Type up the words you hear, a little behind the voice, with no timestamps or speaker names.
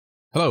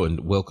Hello and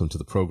welcome to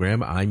the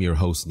program. I'm your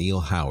host, Neil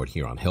Howard,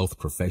 here on Health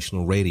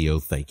Professional Radio.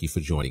 Thank you for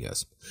joining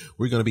us.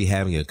 We're going to be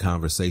having a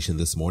conversation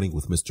this morning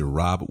with Mr.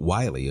 Rob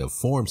Wiley of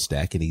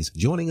Formstack, and he's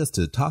joining us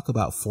to talk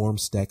about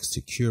Formstack's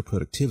secure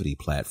productivity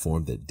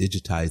platform that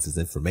digitizes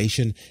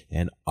information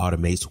and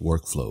automates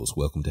workflows.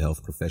 Welcome to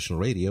Health Professional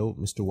Radio.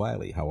 Mr.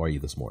 Wiley, how are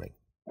you this morning?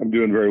 I'm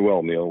doing very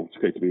well, Neil. It's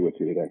great to be with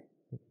you today.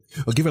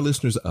 Well, give our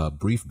listeners a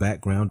brief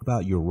background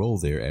about your role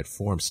there at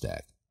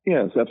Formstack.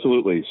 Yes,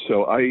 absolutely.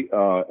 So I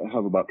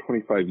have about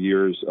 25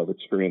 years of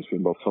experience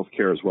in both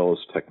healthcare as well as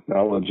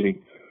technology,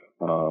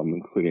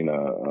 including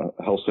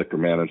a health sector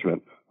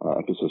management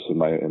emphasis in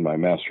my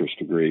master's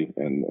degree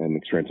and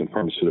experience in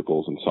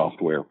pharmaceuticals and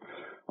software.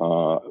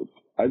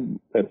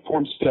 At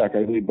Formstack,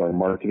 I lead our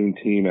marketing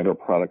team and our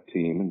product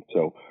team, and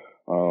so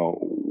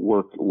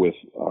work with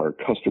our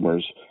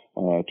customers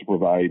to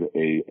provide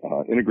a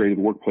integrated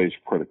workplace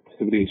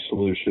productivity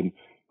solution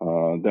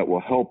that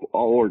will help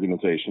all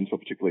organizations, but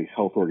particularly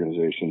health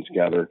organizations,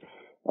 gather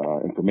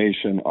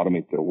information,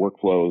 automate their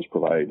workflows,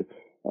 provide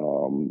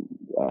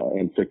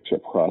and fix their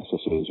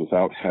processes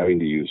without having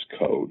to use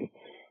code.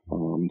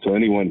 So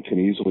anyone can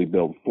easily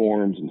build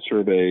forms and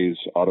surveys,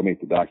 automate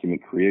the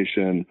document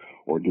creation,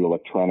 or do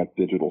electronic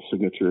digital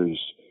signatures,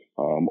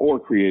 or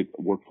create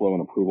workflow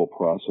and approval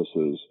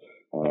processes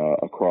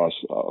across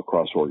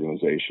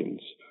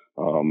organizations.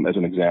 As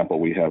an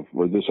example,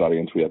 for this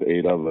audience, we have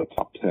 8 of the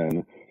top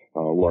 10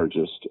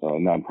 largest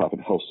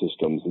nonprofit health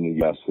systems in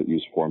the U.S. that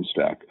use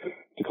Formstack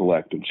to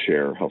collect and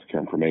share healthcare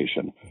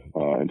information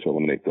and to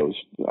eliminate those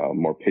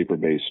more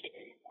paper-based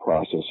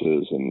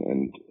processes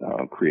and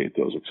create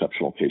those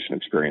exceptional patient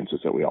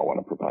experiences that we all want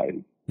to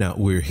provide. Now,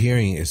 we're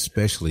hearing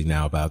especially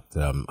now about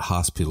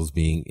hospitals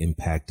being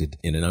impacted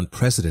in an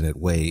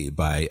unprecedented way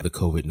by the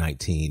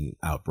COVID-19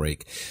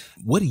 outbreak.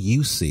 What do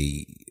you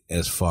see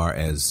as far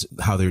as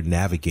how they're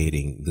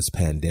navigating this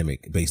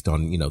pandemic based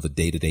on, the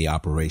day-to-day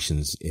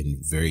operations in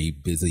very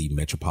busy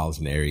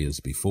metropolitan areas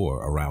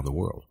before around the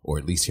world, or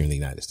at least here in the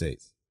United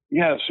States?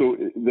 Yeah, so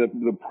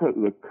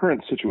the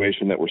current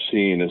situation that we're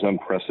seeing is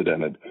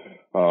unprecedented,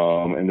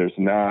 and there's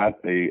not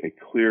a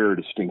clear,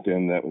 distinct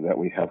end that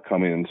we have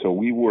coming. And so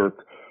we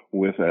work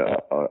with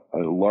a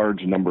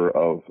large number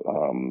of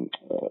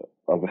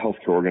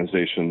healthcare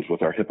organizations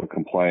with our HIPAA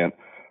compliant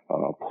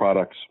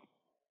products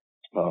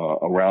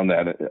around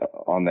that,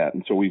 on that.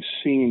 And so we've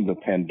seen the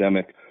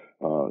pandemic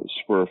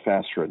spur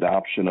faster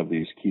adoption of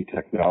these key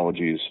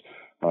technologies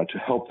to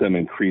help them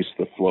increase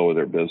the flow of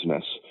their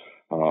business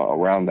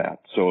around that.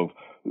 So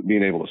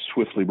being able to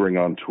swiftly bring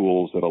on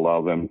tools that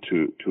allow them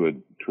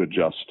to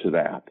adjust to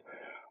that.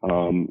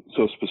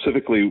 So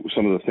specifically,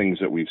 some of the things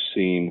that we've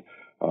seen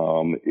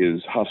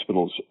is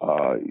hospitals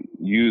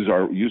use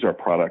our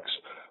products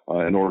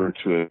in order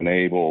to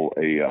enable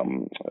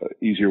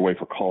a easier way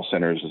for call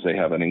centers as they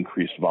have an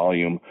increased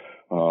volume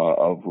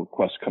of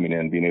requests coming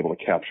in, being able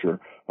to capture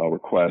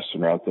requests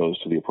and route those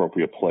to the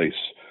appropriate place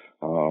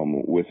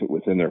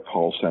within their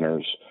call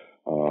centers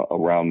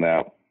around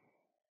that.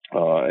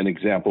 An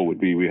example would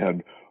be we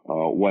had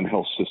one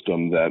health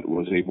system that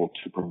was able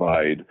to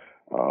provide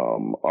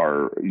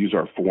use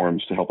our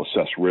forms to help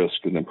assess risk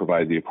and then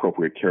provide the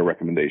appropriate care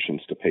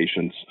recommendations to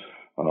patients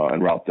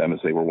and route them as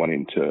they were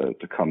wanting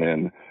to come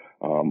in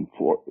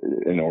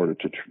in order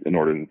to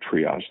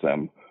triage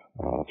them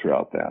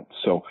throughout that.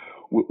 So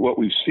what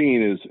we've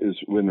seen is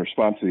in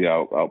response to the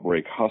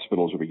outbreak,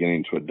 hospitals are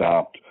beginning to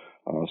adopt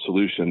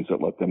solutions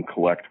that let them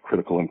collect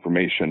critical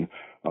information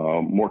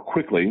more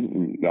quickly,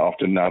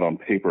 often not on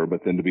paper,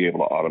 but then to be able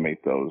to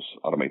automate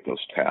those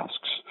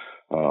tasks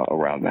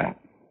around that.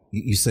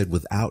 You said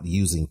without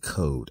using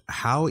code.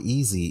 How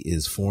easy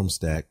is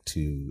Formstack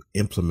to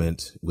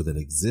implement with an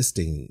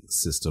existing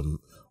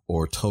system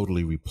or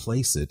totally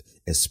replace it,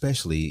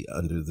 especially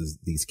under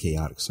these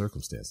chaotic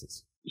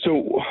circumstances?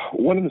 So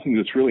one of the things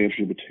that's really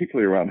interesting,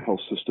 particularly around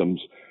health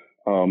systems,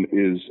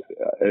 is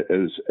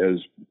as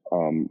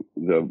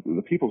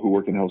the people who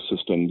work in health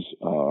systems,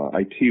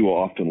 IT will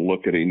often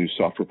look at a new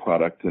software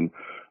product and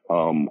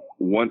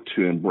want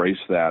to embrace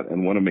that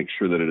and want to make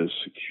sure that it is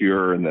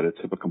secure and that it's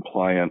HIPAA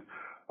compliant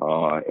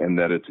and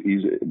that it's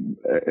easy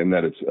and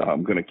that it's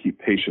going to keep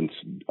patients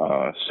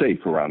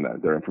safe around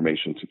that, their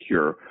information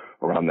secure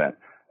around that.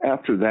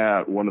 After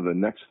that, one of the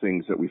next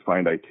things that we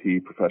find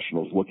IT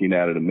professionals looking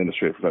at and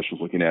administrative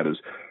professionals looking at is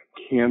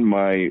can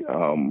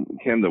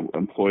the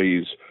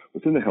employees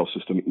within the health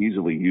system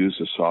easily use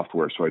the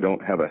software so I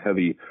don't have a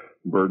heavy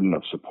burden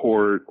of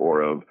support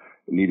or of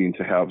needing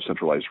to have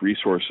centralized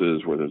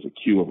resources where there's a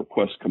queue of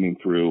requests coming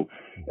through.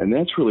 And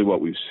that's really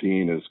what we've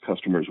seen is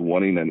customers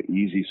wanting an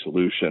easy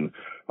solution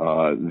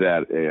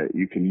that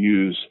you can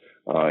use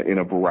in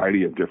a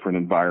variety of different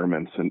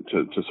environments and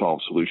to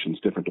solve solutions,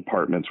 different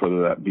departments,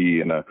 whether that be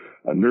in a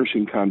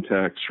nursing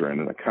context or in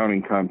an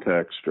accounting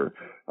context or,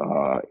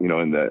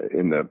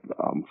 in the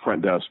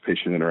front desk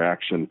patient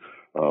interaction,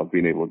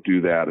 being able to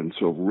do that. And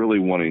so really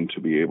wanting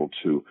to be able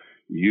to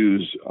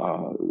use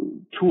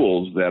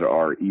tools that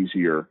are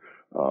easier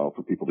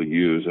for people to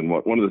use. And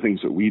one of the things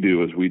that we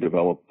do as we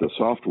develop the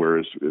software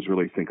is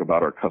really think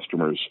about our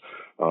customers,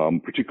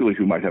 particularly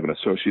who might have an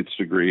associate's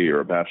degree or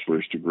a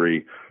bachelor's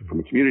degree from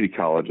a community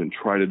college, and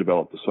try to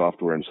develop the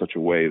software in such a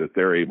way that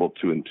they're able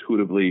to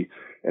intuitively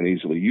and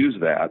easily use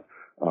that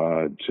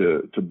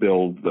to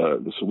build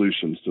the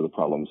solutions to the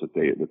problems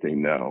that they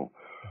know.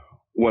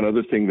 One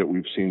other thing that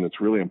we've seen that's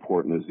really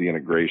important is the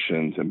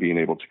integrations and being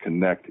able to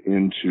connect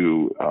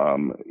into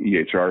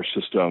EHR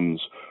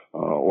systems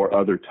or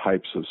other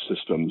types of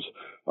systems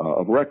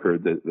of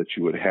record that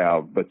you would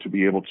have, but to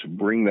be able to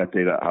bring that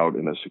data out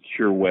in a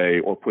secure way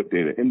or put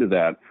data into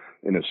that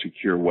in a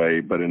secure way,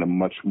 but in a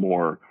much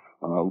more,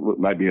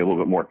 might be a little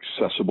bit more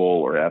accessible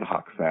or ad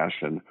hoc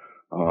fashion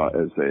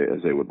as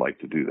they would like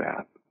to do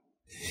that.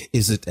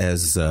 Is it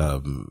as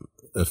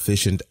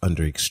efficient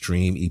under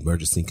extreme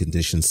emergency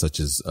conditions such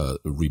as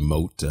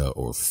remote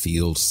or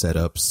field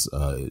setups,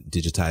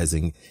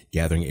 digitizing,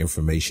 gathering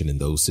information in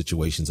those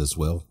situations as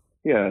well?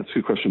 Yeah, it's a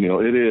good question, Neil.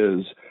 It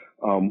is.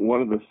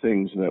 One of the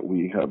things that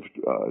we have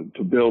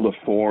to build a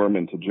form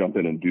and to jump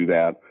in and do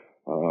that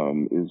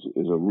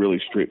is a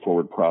really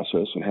straightforward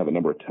process, and have a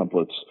number of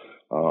templates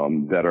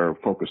that are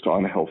focused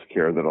on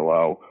healthcare that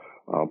allow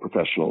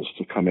professionals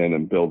to come in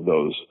and build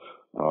those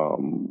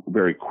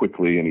very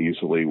quickly and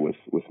easily with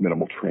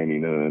minimal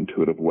training in an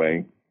intuitive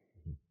way.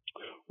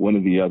 One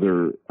of the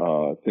other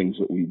things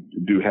that we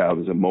do have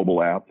is a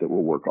mobile app that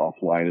will work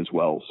offline as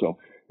well. So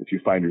if you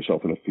find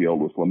yourself in a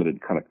field with limited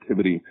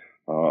connectivity,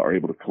 are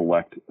able to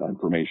collect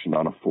information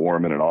on a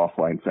form in an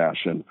offline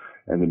fashion,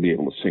 and then be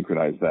able to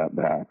synchronize that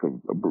back,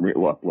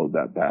 upload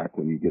that back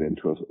when you get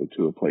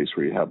into a place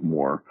where you have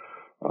more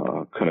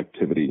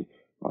connectivity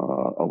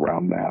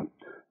around that.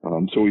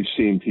 So we've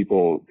seen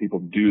people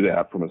do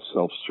that from a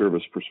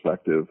self-service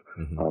perspective,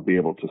 be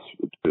able to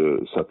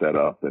set that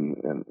up and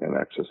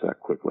access that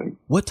quickly.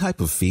 What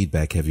type of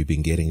feedback have you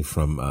been getting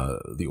from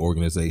the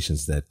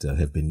organizations that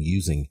have been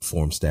using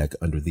Formstack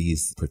under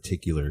these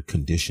particular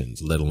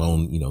conditions, let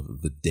alone,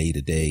 the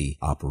day-to-day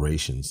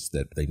operations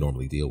that they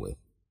normally deal with?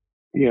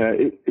 Yeah,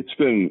 it's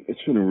been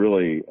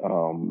really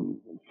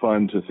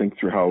fun to think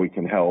through how we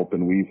can help,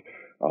 and we've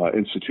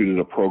instituted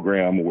a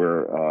program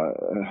where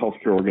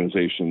healthcare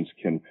organizations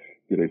can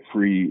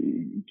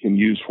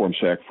use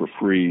Formstack for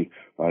free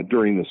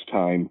during this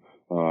time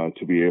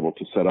to be able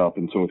to set up.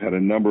 And so we've had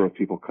a number of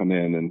people come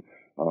in and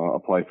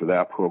apply for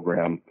that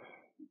program.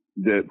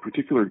 The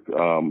particular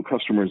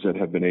customers that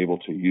have been able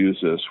to use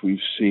this,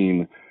 we've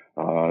seen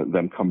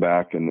them come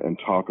back and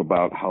talk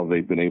about how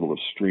they've been able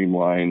to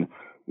streamline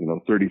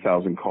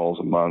 30,000 calls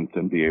a month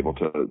and be able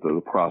to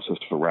the process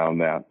around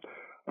that.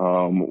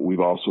 We've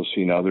also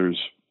seen others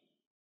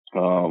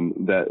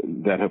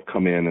that have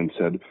come in and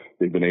said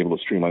they've been able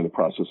to streamline the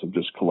process of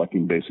just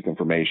collecting basic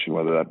information,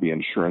 whether that be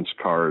insurance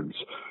cards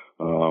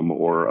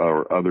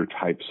or other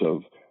types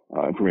of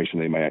information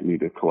they might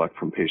need to collect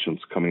from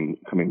patients coming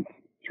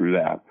through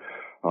that.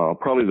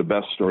 Probably the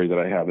best story that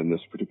I have in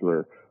this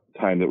particular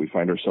time that we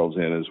find ourselves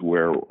in is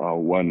where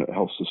one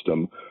health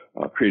system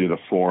created a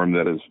form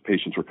that as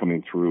patients were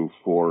coming through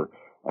for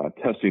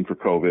testing for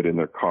COVID in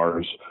their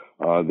cars,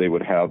 they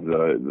would have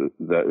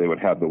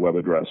the web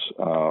address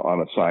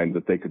on a sign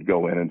that they could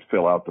go in and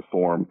fill out the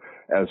form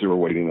as they were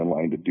waiting in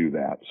line to do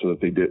that, so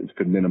that they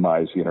could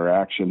minimize the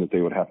interaction that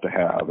they would have to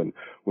have. And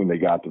when they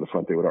got to the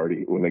front,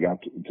 when they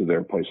got to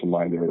their place in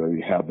line, they would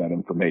already have that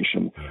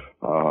information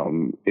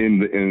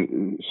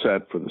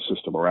set for the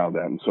system around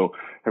that. And so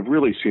I've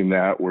really seen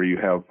that where you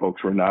have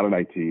folks who are not in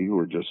IT, who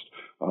are just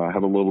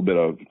have a little bit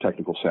of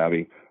technical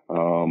savvy,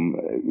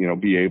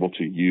 be able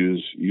to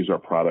use our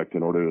product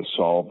in order to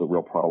solve the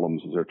real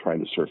problems as they're trying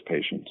to serve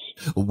patients.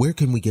 Where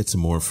can we get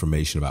some more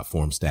information about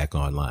Formstack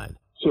online?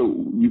 So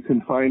you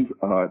can find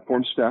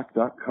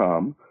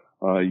formstack.com.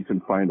 You can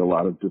find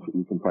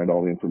you can find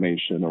all the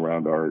information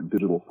around our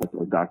digital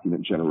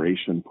document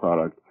generation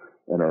product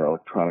and our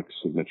electronic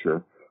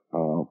signature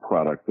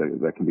product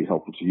that can be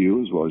helpful to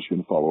you, as well as you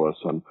can follow us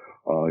on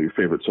your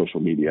favorite social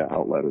media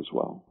outlet as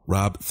well.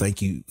 Rob,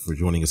 thank you for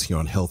joining us here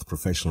on Health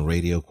Professional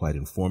Radio. Quite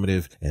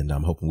informative, and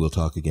I'm hoping we'll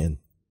talk again.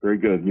 Very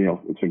good,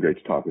 Neil. It's been great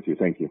to talk with you.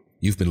 Thank you.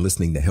 You've been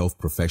listening to Health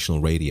Professional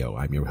Radio.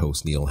 I'm your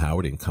host, Neil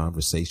Howard, in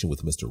conversation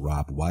with Mr.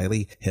 Rob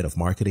Wiley, Head of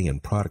Marketing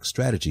and Product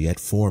Strategy at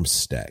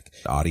Formstack.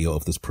 Audio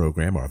of this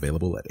program are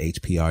available at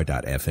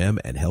hpr.fm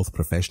and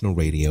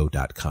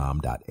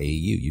healthprofessionalradio.com.au.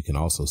 You can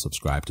also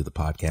subscribe to the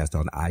podcast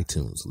on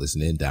iTunes.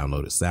 Listen in,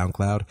 download at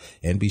SoundCloud,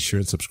 and be sure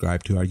and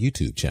subscribe to our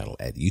YouTube channel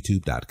at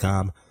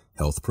youtube.com,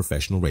 Health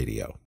Professional Radio.